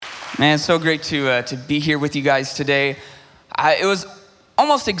Man, it's so great to be here with you guys today. It was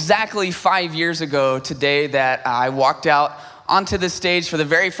almost exactly 5 years ago today that I walked out onto the stage for the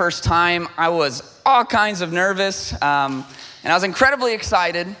very first time. I was all kinds of nervous, and I was incredibly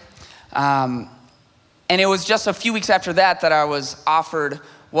excited. And it was just a few weeks after that I was offered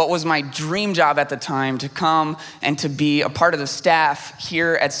what was my dream job at the time, to come and to be a part of the staff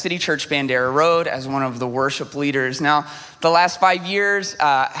here at City Church Bandera Road as one of the worship leaders. Now, the last 5 years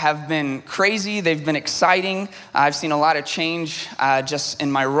have been crazy. They've been exciting. I've seen a lot of change just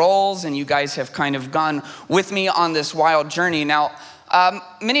in my roles, and you guys have kind of gone with me on this wild journey. Now,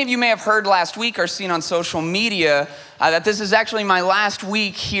 many of you may have heard last week or seen on social media that this is actually my last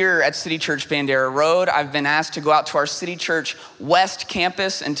week here at City Church Bandera Road. I've been asked to go out to our City Church West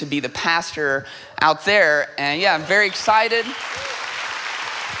campus and to be the pastor out there. And yeah, I'm very excited.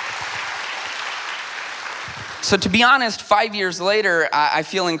 So to be honest, 5 years later, I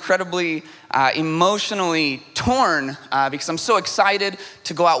feel incredibly emotionally torn because I'm so excited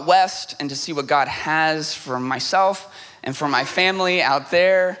to go out west and to see what God has for myself and for my family out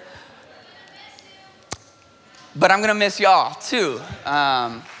there. But I'm gonna miss y'all too.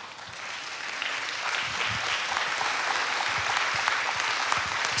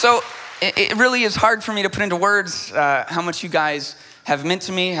 So it really is hard for me to put into words how much you guys have meant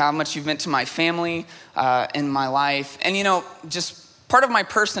to me, how much you've meant to my family in my life. And you know, just part of my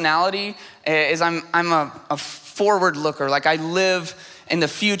personality is I'm a forward looker. Like, I live in the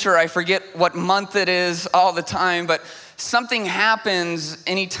future. I forget what month it is all the time, but something happens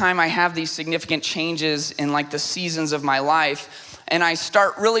anytime I have these significant changes in like the seasons of my life, and I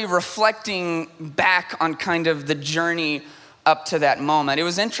start really reflecting back on kind of the journey up to that moment. It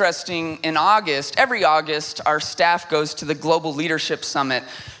was interesting, in August, every August, our staff goes to the Global Leadership Summit,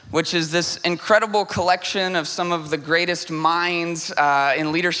 which is this incredible collection of some of the greatest minds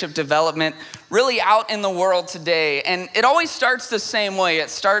in leadership development really out in the world today. And it always starts the same way. It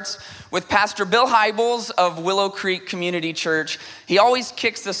starts with Pastor Bill Hybels of Willow Creek Community Church. He always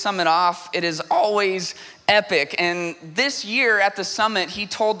kicks the summit off. It is always epic. And this year at the summit, he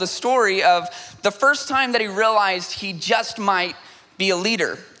told the story of the first time that he realized he just might be a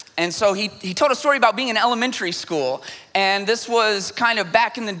leader. And so he told a story about being in elementary school. And this was kind of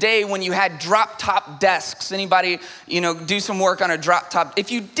back in the day when you had drop-top desks. Anybody, do some work on a drop-top?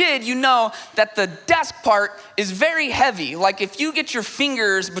 If you did, you know that the desk part is very heavy. Like, if you get your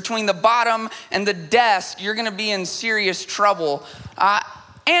fingers between the bottom and the desk, you're gonna be in serious trouble.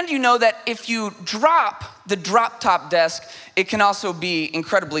 And you know that if you drop the drop-top desk, it can also be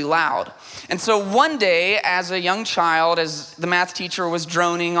incredibly loud. And so one day, as a young child, as the math teacher was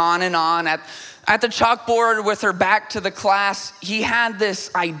droning on and on at the chalkboard with her back to the class, he had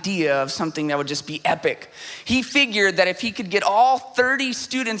this idea of something that would just be epic. He figured that if he could get all 30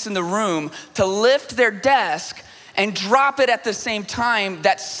 students in the room to lift their desk and drop it at the same time,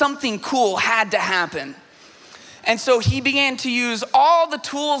 that something cool had to happen. And so he began to use all the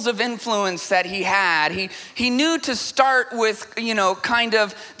tools of influence that he had. He knew to start with, kind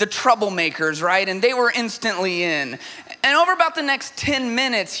of the troublemakers, right? And they were instantly in. And over about the next 10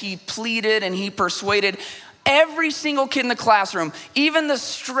 minutes, he pleaded and he persuaded every single kid in the classroom, even the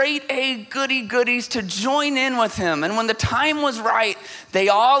straight A goodies, to join in with him. And when the time was right, they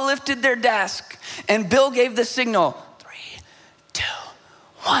all lifted their desk and Bill gave the signal, 3, 2,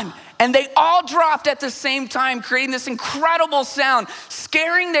 1. And they all dropped at the same time, creating this incredible sound,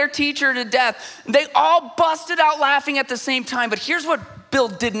 scaring their teacher to death. They all busted out laughing at the same time. But here's what Bill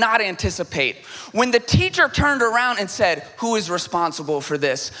did not anticipate. When the teacher turned around and said, "Who is responsible for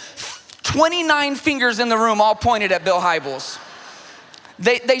this?" 29 fingers in the room all pointed at Bill Hybels.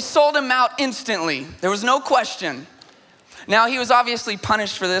 They sold him out instantly. There was no question. Now, he was obviously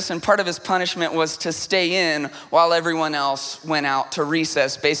punished for this, and part of his punishment was to stay in while everyone else went out to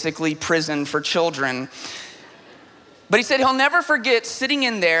recess, basically prison for children. But he said he'll never forget sitting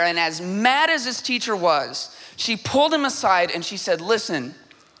in there, and as mad as his teacher was, she pulled him aside and she said, "Listen,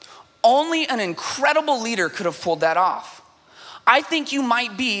 only an incredible leader could have pulled that off. I think you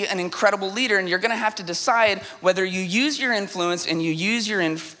might be an incredible leader, and you're gonna have to decide whether you use your influence and you use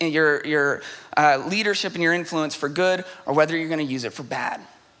your leadership and your influence for good, or whether you're gonna use it for bad."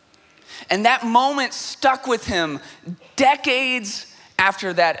 And that moment stuck with him decades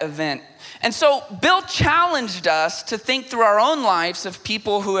after that event. And so Bill challenged us to think through our own lives of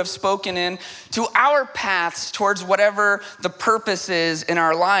people who have spoken in to our paths towards whatever the purpose is in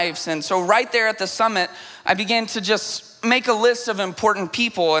our lives. And so right there at the summit, I began to just make a list of important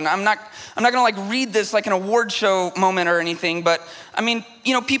people. And I'm not gonna like read this like an award show moment or anything, but I mean,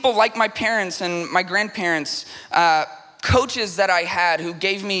 people like my parents and my grandparents, coaches that I had who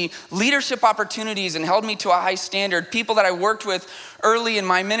gave me leadership opportunities and held me to a high standard, people that I worked with early in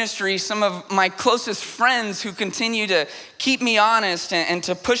my ministry, some of my closest friends who continue to keep me honest and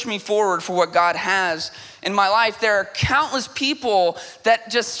to push me forward for what God has in my life. There are countless people that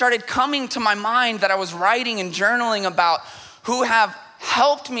just started coming to my mind that I was writing and journaling about, who have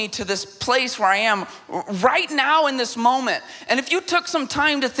helped me to this place where I am right now in this moment. And if you took some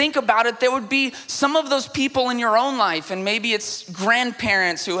time to think about it, there would be some of those people in your own life. And maybe it's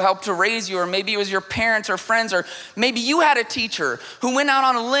grandparents who helped to raise you, or maybe it was your parents or friends, or maybe you had a teacher who went out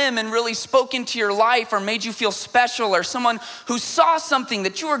on a limb and really spoke into your life or made you feel special, or someone who saw something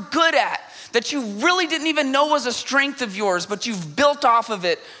that you were good at, that you really didn't even know was a strength of yours, but you've built off of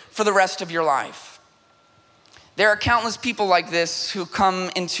it for the rest of your life. There are countless people like this who come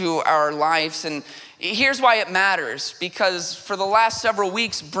into our lives, and here's why it matters. Because for the last several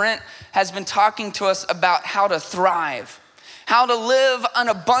weeks, Brent has been talking to us about how to thrive, how to live an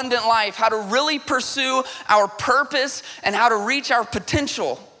abundant life, how to really pursue our purpose, and how to reach our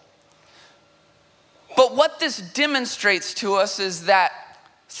potential. But what this demonstrates to us is that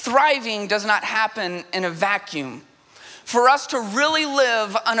thriving does not happen in a vacuum. For us to really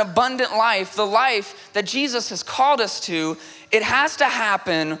live an abundant life, the life that Jesus has called us to, it has to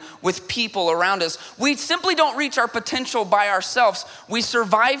happen with people around us. We simply don't reach our potential by ourselves. We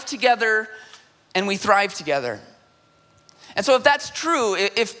survive together and we thrive together. And so if that's true,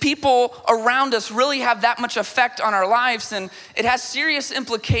 if people around us really have that much effect on our lives, then it has serious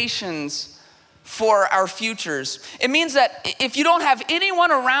implications for our futures. It means that if you don't have anyone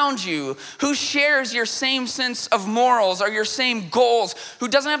around you who shares your same sense of morals or your same goals, who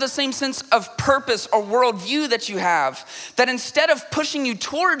doesn't have the same sense of purpose or worldview that you have, that instead of pushing you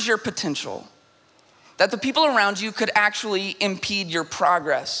towards your potential, that the people around you could actually impede your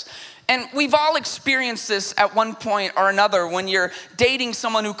progress. And we've all experienced this at one point or another, when you're dating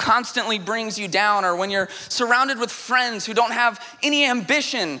someone who constantly brings you down, or when you're surrounded with friends who don't have any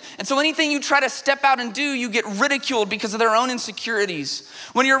ambition. And so anything you try to step out and do, you get ridiculed because of their own insecurities.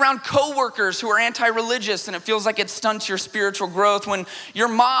 When you're around coworkers who are anti-religious and it feels like it stunts your spiritual growth. When your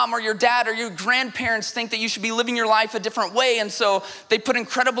mom or your dad or your grandparents think that you should be living your life a different way, and so they put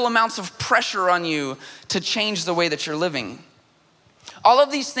incredible amounts of pressure on you to change the way that you're living. All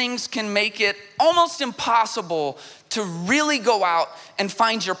of these things can make it almost impossible to really go out and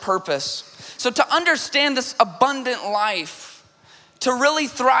find your purpose. So to understand this abundant life, to really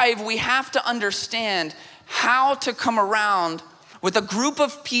thrive, we have to understand how to come around with a group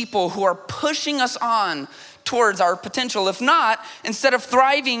of people who are pushing us on towards our potential. If not, instead of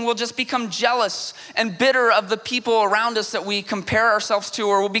thriving, we'll just become jealous and bitter of the people around us that we compare ourselves to,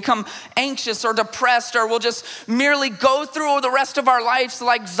 or we'll become anxious or depressed, or we'll just merely go through the rest of our lives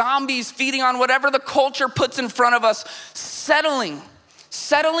like zombies, feeding on whatever the culture puts in front of us, settling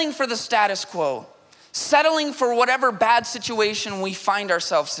for the status quo, settling for whatever bad situation we find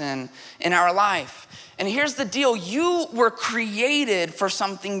ourselves in our life. And here's the deal: you were created for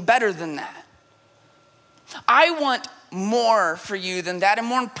something better than that. I want more for you than that. And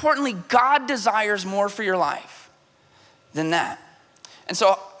more importantly, God desires more for your life than that. And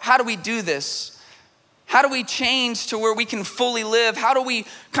so how do we do this? How do we change to where we can fully live? How do we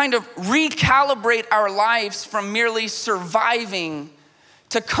kind of recalibrate our lives from merely surviving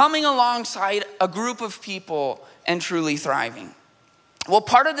to coming alongside a group of people and truly thriving? Well,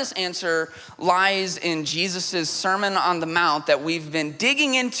 part of this answer lies in Jesus' Sermon on the Mount that we've been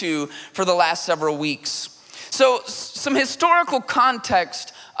digging into for the last several weeks. So some historical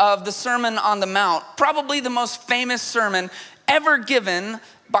context of the Sermon on the Mount, probably the most famous sermon ever given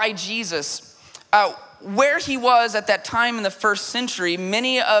by Jesus. Where he was at that time in the first century,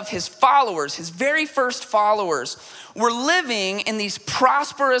 many of his followers, his very first followers, were living in these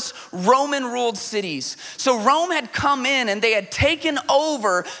prosperous Roman-ruled cities. So Rome had come in and they had taken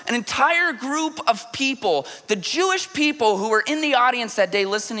over an entire group of people. The Jewish people who were in the audience that day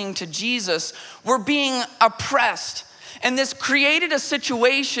listening to Jesus were being oppressed. And this created a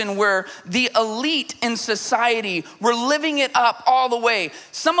situation where the elite in society were living it up all the way.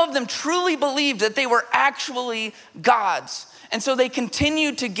 Some of them truly believed that they were actually gods. And so they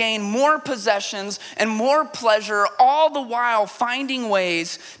continued to gain more possessions and more pleasure, all the while finding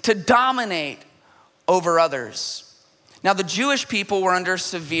ways to dominate over others. Now, the Jewish people were under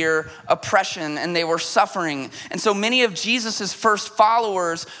severe oppression and they were suffering. And so many of Jesus's first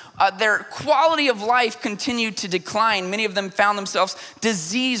followers their quality of life continued to decline. Many of them found themselves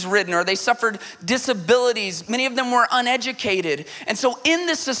disease-ridden, or they suffered disabilities. Many of them were uneducated. And so in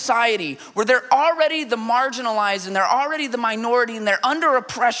this society where they're already the marginalized and they're already the minority and they're under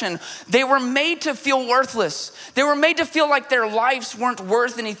oppression, they were made to feel worthless. They were made to feel like their lives weren't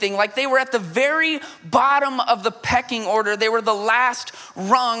worth anything, like they were at the very bottom of the pecking order. They were the last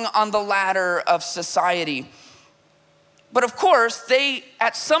rung on the ladder of society. But of course, they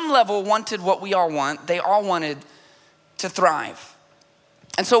at some level wanted what we all want. They all wanted to thrive.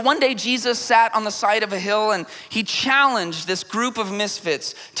 And so one day Jesus sat on the side of a hill and he challenged this group of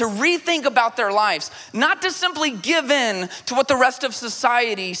misfits to rethink about their lives, not to simply give in to what the rest of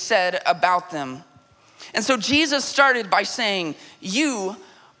society said about them. And so Jesus started by saying, "You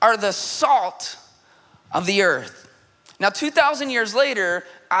are the salt of the earth." Now, 2,000 years later,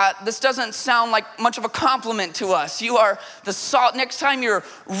 this doesn't sound like much of a compliment to us. You are the salt. Next time you're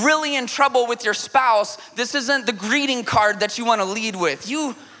really in trouble with your spouse, this isn't the greeting card that you want to lead with.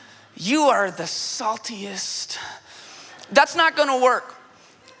 You are the saltiest. That's not going to work.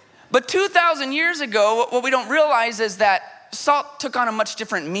 But 2,000 years ago, what we don't realize is that salt took on a much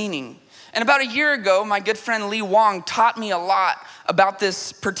different meaning. And about a year ago, my good friend Lee Wong taught me a lot about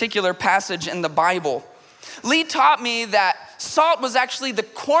this particular passage in the Bible. Lee taught me that salt was actually the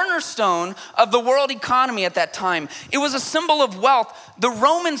cornerstone of the world economy at that time. It was a symbol of wealth. The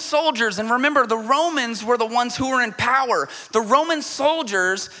Roman soldiers, and remember, the Romans were the ones who were in power. The Roman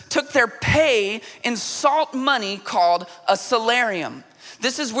soldiers took their pay in salt money called a salarium.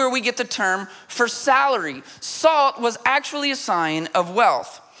 This is where we get the term for salary. Salt was actually a sign of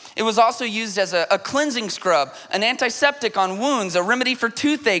wealth. It was also used as a cleansing scrub, an antiseptic on wounds, a remedy for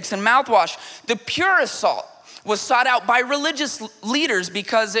toothaches and mouthwash. The purest salt was sought out by religious leaders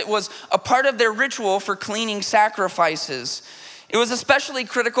because it was a part of their ritual for cleaning sacrifices. It was especially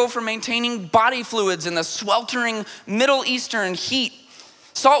critical for maintaining body fluids in the sweltering Middle Eastern heat.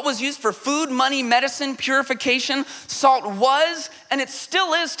 Salt was used for food, money, medicine, purification. Salt was, and it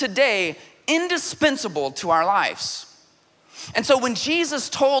still is today, indispensable to our lives. And so when Jesus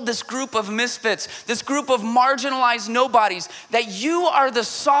told this group of misfits, this group of marginalized nobodies, that you are the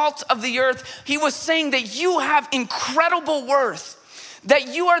salt of the earth, he was saying that you have incredible worth, that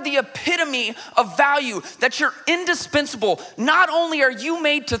you are the epitome of value, that you're indispensable. Not only are you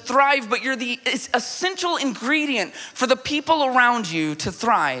made to thrive, but you're the essential ingredient for the people around you to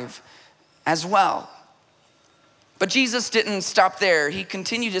thrive as well. But Jesus didn't stop there. He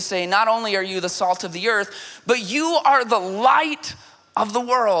continued to say, not only are you the salt of the earth, but you are the light of the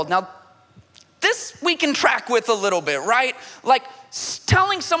world. Now, this we can track with a little bit, right? Like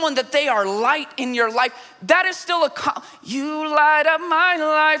telling someone that they are light in your life, that is still you light up my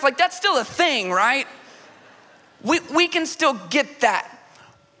life. Like that's still a thing, right? We can still get that.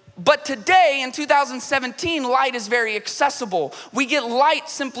 But today, in 2017, light is very accessible. We get light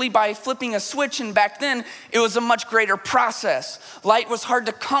simply by flipping a switch, and back then, it was a much greater process. Light was hard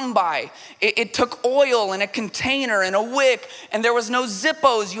to come by. It took oil in a container and a wick, and there was no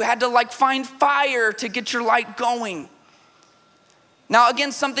Zippos. You had to find fire to get your light going. Now,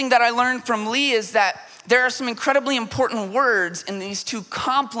 again, something that I learned from Lee is that there are some incredibly important words in these two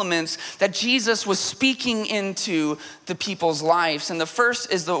compliments that Jesus was speaking into the people's lives. And the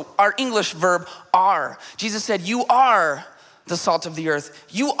first is our English verb are. Jesus said, you are the salt of the earth.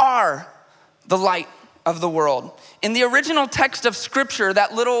 You are the light of the world. In the original text of Scripture,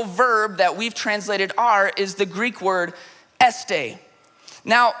 that little verb that we've translated are is the Greek word este.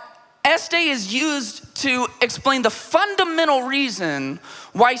 Now, este is used to explain the fundamental reason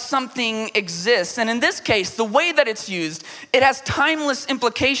why something exists. And in this case, the way that it's used, it has timeless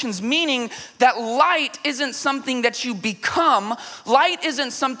implications, meaning that light isn't something that you become. Light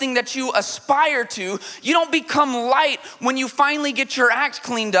isn't something that you aspire to. You don't become light when you finally get your act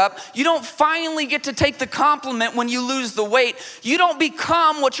cleaned up. You don't finally get to take the compliment when you lose the weight. You don't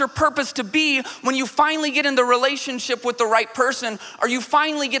become what you're purposed to be when you finally get in the relationship with the right person or you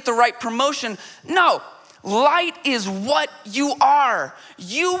finally get the right promotion. No. Light is what you are.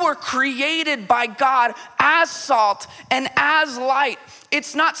 You were created by God as salt and as light.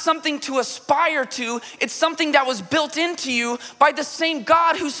 It's not something to aspire to. It's something that was built into you by the same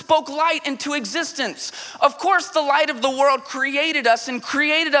God who spoke light into existence. Of course, the light of the world created us and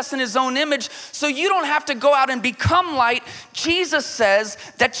created us in his own image, so you don't have to go out and become light. Jesus says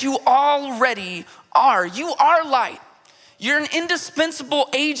that you already are. You are light. You're an indispensable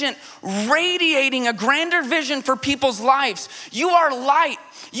agent radiating a grander vision for people's lives. You are light.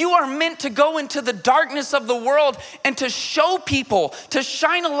 You are meant to go into the darkness of the world and to show people, to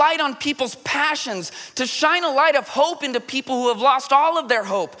shine a light on people's passions, to shine a light of hope into people who have lost all of their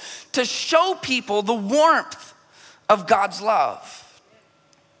hope, to show people the warmth of God's love.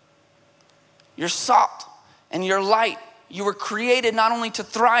 You're salt and you're light. You were created not only to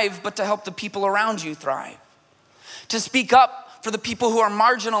thrive, but to help the people around you thrive. To speak up for the people who are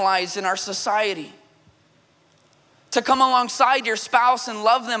marginalized in our society. To come alongside your spouse and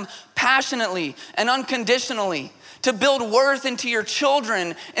love them passionately and unconditionally. To build worth into your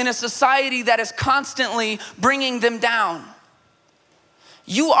children in a society that is constantly bringing them down.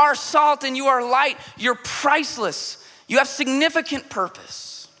 You are salt and you are light. You're priceless. You have significant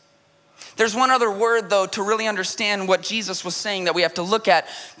purpose. There's one other word, though, to really understand what Jesus was saying that we have to look at,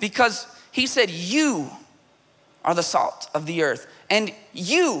 because he said, you are the salt of the earth and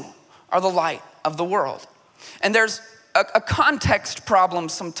you are the light of the world. And there's a context problem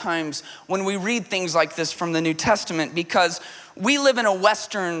sometimes when we read things like this from the New Testament, because we live in a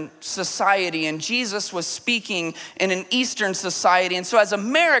Western society and Jesus was speaking in an Eastern society. And so as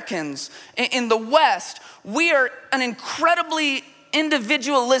Americans in the West, we are an incredibly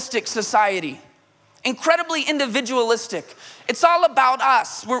individualistic society. Incredibly individualistic. It's all about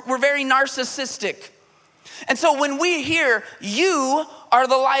us. We're very narcissistic. And so when we hear you are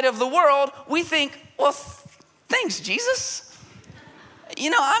the light of the world, we think, well, thanks, Jesus. You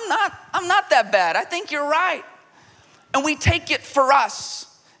know, I'm not that bad. I think you're right. And we take it for us.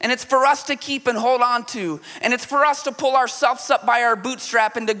 And it's for us to keep and hold on to. And it's for us to pull ourselves up by our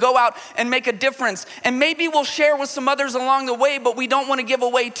bootstrap and to go out and make a difference. And maybe we'll share with some others along the way, but we don't want to give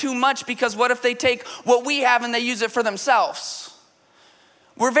away too much, because what if they take what we have and they use it for themselves?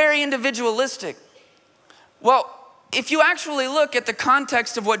 We're very individualistic. Well, if you actually look at the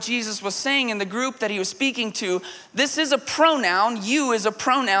context of what Jesus was saying in the group that he was speaking to, this is a pronoun, you is a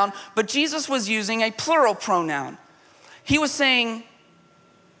pronoun, but Jesus was using a plural pronoun. He was saying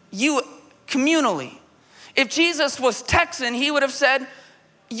you communally. If Jesus was Texan, he would have said,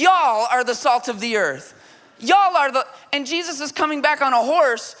 y'all are the salt of the earth. Y'all are the, and Jesus is coming back on a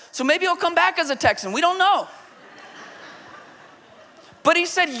horse, so maybe he'll come back as a Texan. We don't know. But he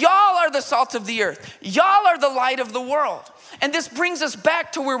said, y'all are the salt of the earth. Y'all are the light of the world. And this brings us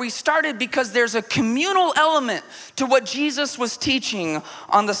back to where we started, because there's a communal element to what Jesus was teaching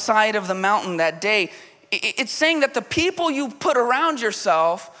on the side of the mountain that day. It's saying that the people you put around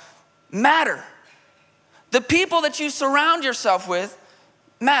yourself matter. The people that you surround yourself with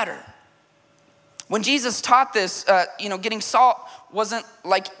matter. When Jesus taught this, getting salt wasn't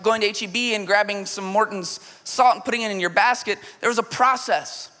like going to H-E-B and grabbing some Morton's salt and putting it in your basket. There was a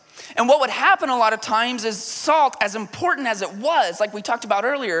process. And what would happen a lot of times is salt, as important as it was, like we talked about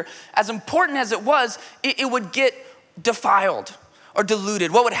earlier, as important as it was, it would get defiled or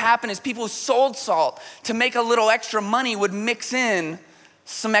diluted. What would happen is people who sold salt to make a little extra money would mix in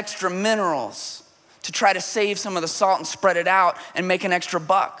some extra minerals to try to save some of the salt and spread it out and make an extra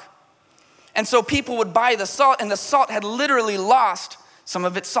buck. And so people would buy the salt, and the salt had literally lost some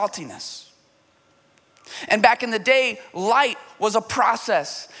of its saltiness. And back in the day, light was a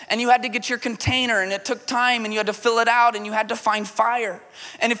process, and you had to get your container, and it took time, and you had to fill it out, and you had to find fire.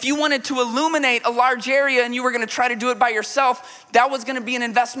 And if you wanted to illuminate a large area and you were gonna try to do it by yourself, that was gonna be an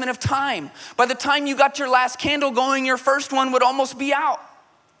investment of time. By the time you got your last candle going, your first one would almost be out.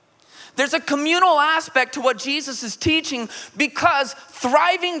 There's a communal aspect to what Jesus is teaching, because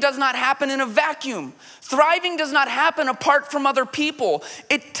thriving does not happen in a vacuum. Thriving does not happen apart from other people.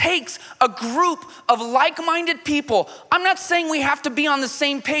 It takes a group of like-minded people. I'm not saying we have to be on the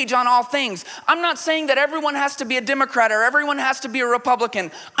same page on all things. I'm not saying that everyone has to be a Democrat or everyone has to be a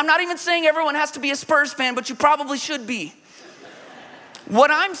Republican. I'm not even saying everyone has to be a Spurs fan, but you probably should be.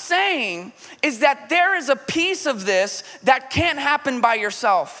 What I'm saying is that there is a piece of this that can't happen by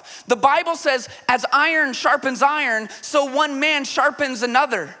yourself. The Bible says, as iron sharpens iron, so one man sharpens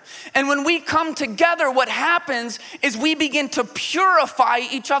another. And when we come together, what happens is we begin to purify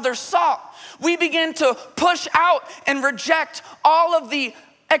each other's salt. We begin to push out and reject all of the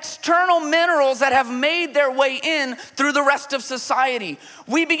external minerals that have made their way in through the rest of society.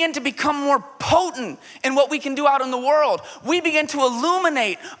 We begin to become more potent in what we can do out in the world. We begin to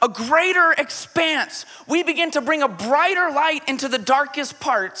illuminate a greater expanse. We begin to bring a brighter light into the darkest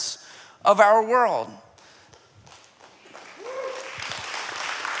parts of our world.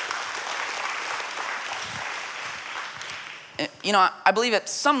 You know, I believe at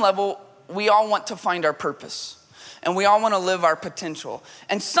some level, we all want to find our purpose. And we all want to live our potential.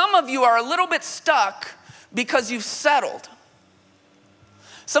 And some of you are a little bit stuck because you've settled.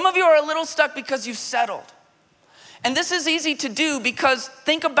 Some of you are a little stuck because you've settled. And this is easy to do because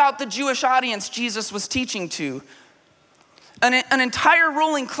think about the Jewish audience Jesus was teaching to. An entire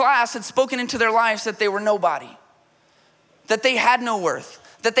ruling class had spoken into their lives that they were nobody, that they had no worth,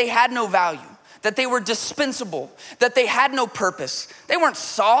 that they had no value, that they were dispensable, that they had no purpose. They weren't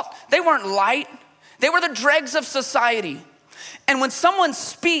salt, they weren't light, they were the dregs of society. And when someone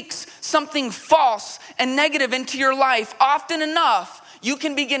speaks something false and negative into your life, often enough, you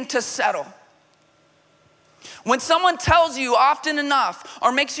can begin to settle. When someone tells you often enough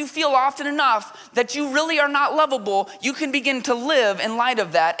or makes you feel often enough that you really are not lovable, you can begin to live in light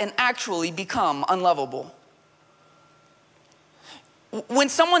of that and actually become unlovable. When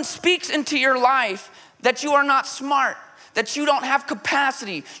someone speaks into your life that you are not smart, that you don't have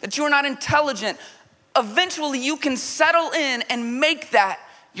capacity, that you are not intelligent, eventually you can settle in and make that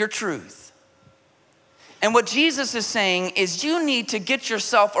your truth. And what Jesus is saying is you need to get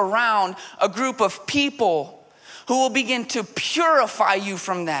yourself around a group of people who will begin to purify you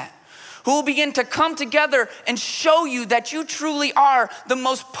from that, who will begin to come together and show you that you truly are the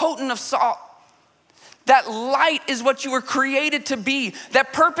most potent of salt. That light is what you were created to be.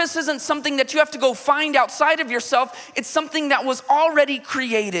 That purpose isn't something that you have to go find outside of yourself. It's something that was already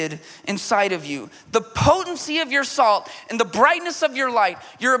created inside of you. The potency of your salt and the brightness of your light,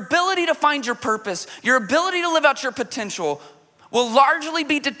 your ability to find your purpose, your ability to live out your potential will largely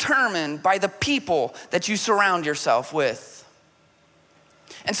be determined by the people that you surround yourself with.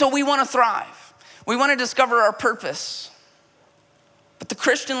 And so we want to thrive. We want to discover our purpose. But the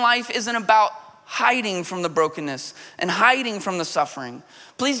Christian life isn't about hiding from the brokenness and hiding from the suffering.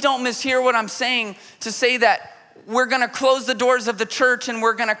 Please don't mishear what I'm saying to say that we're going to close the doors of the church and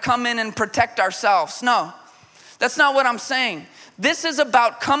we're going to come in and protect ourselves. No, that's not what I'm saying. This is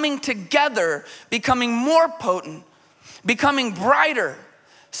about coming together, becoming more potent, becoming brighter,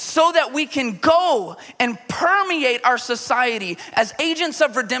 so that we can go and permeate our society as agents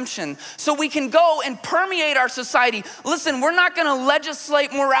of redemption. So we can go and permeate our society. Listen, we're not gonna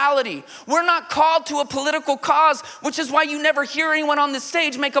legislate morality. We're not called to a political cause, which is why you never hear anyone on this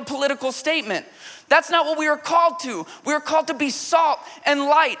stage make a political statement. That's not what we are called to. We are called to be salt and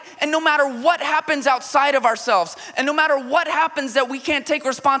light. And no matter what happens outside of ourselves, and no matter what happens that we can't take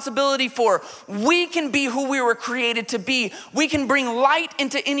responsibility for, we can be who we were created to be. We can bring light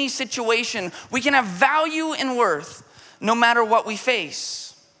into any situation. We can have value and worth no matter what we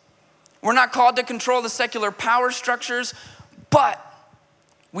face. We're not called to control the secular power structures, but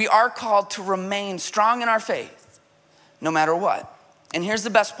we are called to remain strong in our faith no matter what. And here's the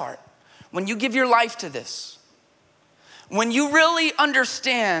best part. When you give your life to this, when you really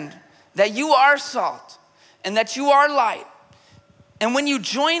understand that you are salt and that you are light, and when you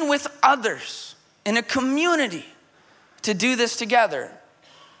join with others in a community to do this together,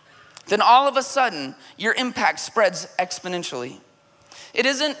 then all of a sudden your impact spreads exponentially. It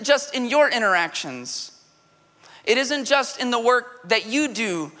isn't just in your interactions. It isn't just in the work that you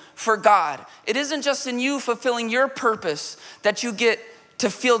do for God. It isn't just in you fulfilling your purpose that you get to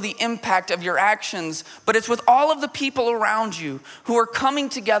feel the impact of your actions, but it's with all of the people around you who are coming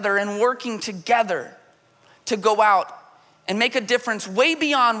together and working together to go out and make a difference way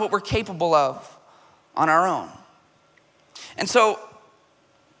beyond what we're capable of on our own. And so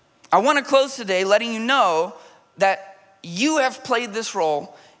I want to close today letting you know that you have played this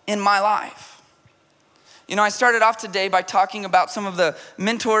role in my life. You know, I started off today by talking about some of the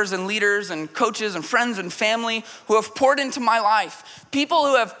mentors and leaders and coaches and friends and family who have poured into my life. People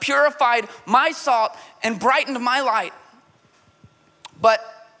who have purified my salt and brightened my light. But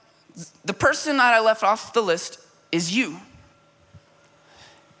the person that I left off the list is you.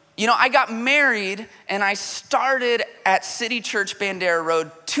 You know, I got married and I started at City Church Bandera Road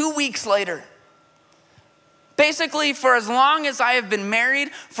 2 weeks later. Basically, for as long as I have been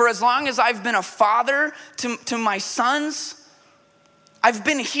married, for as long as I've been a father to my sons, I've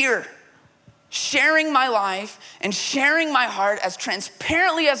been here sharing my life and sharing my heart as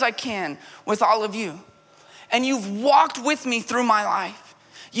transparently as I can with all of you. And you've walked with me through my life.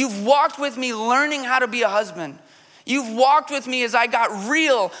 You've walked with me learning how to be a husband. You've walked with me as I got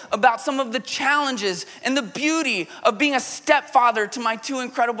real about some of the challenges and the beauty of being a stepfather to my two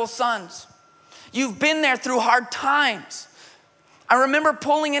incredible sons. You've been there through hard times. I remember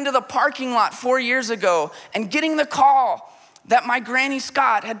pulling into the parking lot 4 years ago and getting the call that my Granny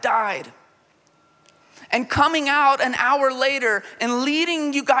Scott had died. And coming out an hour later and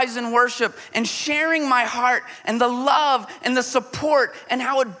leading you guys in worship and sharing my heart and the love and the support and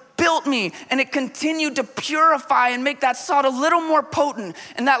how it built me and it continued to purify and make that salt a little more potent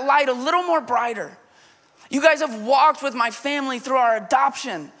and that light a little more brighter. You guys have walked with my family through our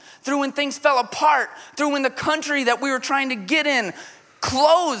adoption, through when things fell apart, through when the country that we were trying to get in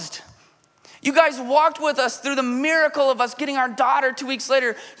closed. You guys walked with us through the miracle of us getting our daughter 2 weeks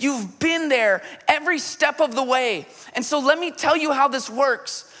later. You've been there every step of the way. And so let me tell you how this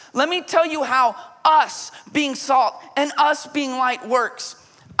works. Let me tell you how us being salt and us being light works.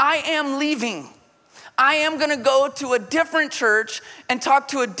 I am leaving. I am gonna go to a different church and talk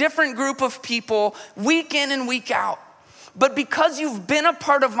to a different group of people week in and week out. But because you've been a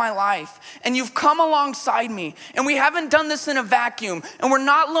part of my life and you've come alongside me, and we haven't done this in a vacuum, and we're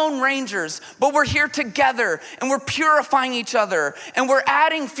not lone rangers, but we're here together and we're purifying each other and we're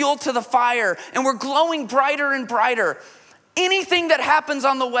adding fuel to the fire and we're glowing brighter and brighter. Anything that happens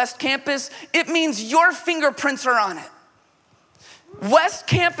on the West Campus, it means your fingerprints are on it. West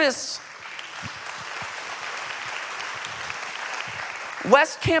Campus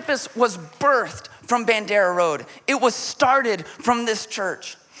was birthed from Bandera Road. It was started from this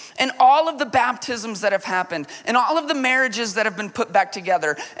church. And all of the baptisms that have happened, and all of the marriages that have been put back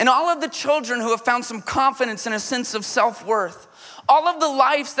together, and all of the children who have found some confidence and a sense of self-worth, all of the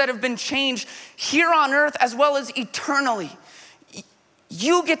lives that have been changed here on earth as well as eternally,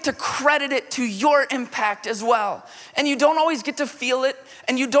 you get to credit it to your impact as well. And you don't always get to feel it,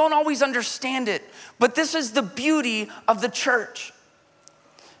 and you don't always understand it, but this is the beauty of the church.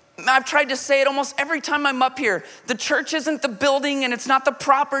 I've tried to say it almost every time I'm up here. The church isn't the building, and it's not the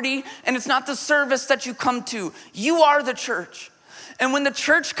property, and it's not the service that you come to. You are the church. And when the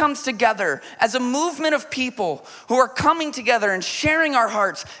church comes together as a movement of people who are coming together and sharing our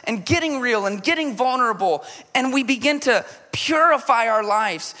hearts and getting real and getting vulnerable, and we begin to purify our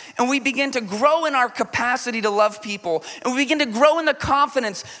lives, and we begin to grow in our capacity to love people, and we begin to grow in the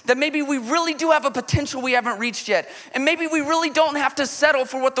confidence that maybe we really do have a potential we haven't reached yet, and maybe we really don't have to settle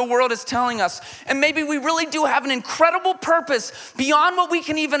for what the world is telling us, and maybe we really do have an incredible purpose beyond what we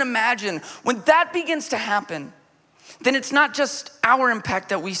can even imagine. When that begins to happen, then it's not just our impact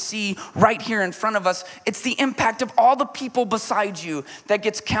that we see right here in front of us. It's the impact of all the people beside you that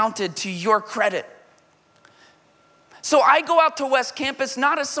gets counted to your credit. So I go out to West Campus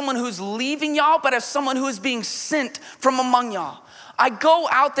not as someone who's leaving y'all, but as someone who is being sent from among y'all. I go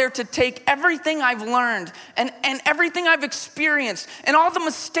out there to take everything I've learned and everything I've experienced and all the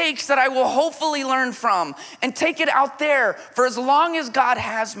mistakes that I will hopefully learn from and take it out there for as long as God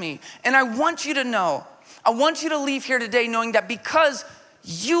has me. And I want you to know, I want you to leave here today knowing that because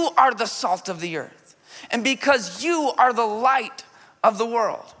you are the salt of the earth and because you are the light of the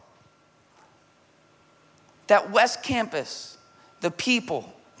world, that West Campus, the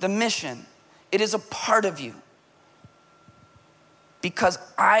people, the mission, it is a part of you because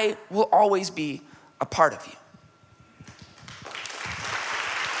I will always be a part of you.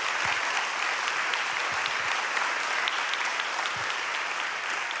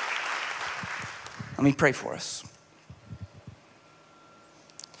 Let me pray for us.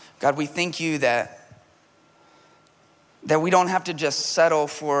 God, we thank you that we don't have to just settle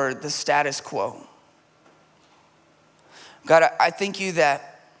for the status quo. God, I thank you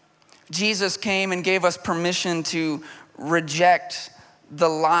that Jesus came and gave us permission to reject the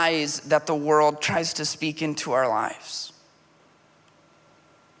lies that the world tries to speak into our lives.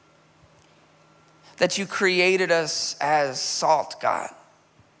 That you created us as salt, God.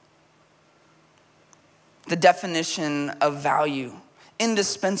 The definition of value,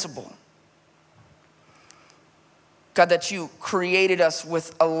 indispensable. God, that you created us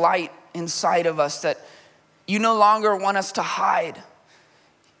with a light inside of us that you no longer want us to hide.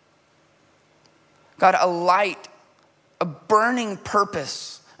 God, a light, a burning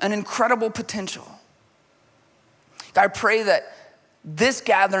purpose, an incredible potential. God, I pray that this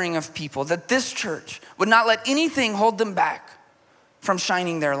gathering of people, that this church would not let anything hold them back from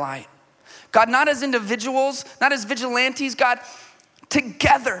shining their light. God, not as individuals, not as vigilantes, God,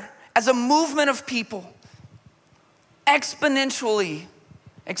 together as a movement of people, exponentially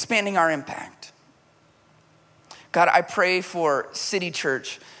expanding our impact. God, I pray for City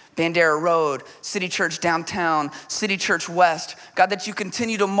Church, Bandera Road, City Church Downtown, City Church West. God, that you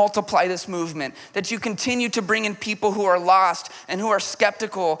continue to multiply this movement, that you continue to bring in people who are lost and who are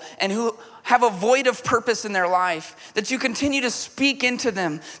skeptical and who have a void of purpose in their life, that you continue to speak into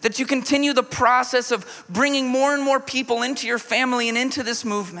them, that you continue the process of bringing more and more people into your family and into this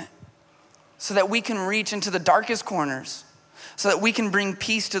movement so that we can reach into the darkest corners, so that we can bring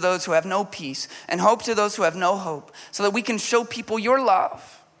peace to those who have no peace and hope to those who have no hope, so that we can show people your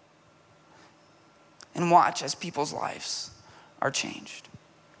love and watch as people's lives are changed.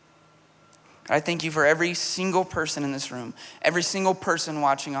 I thank you for every single person in this room, every single person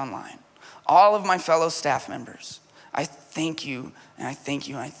watching online. all of my fellow staff members. I thank you, and I thank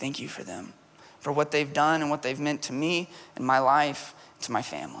you, and I thank you for them, for what they've done and what they've meant to me and my life, to my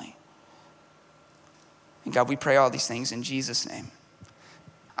family. And God, we pray all these things in Jesus' name.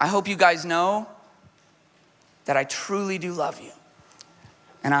 I hope you guys know that I truly do love you,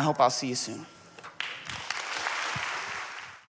 and I hope I'll see you soon.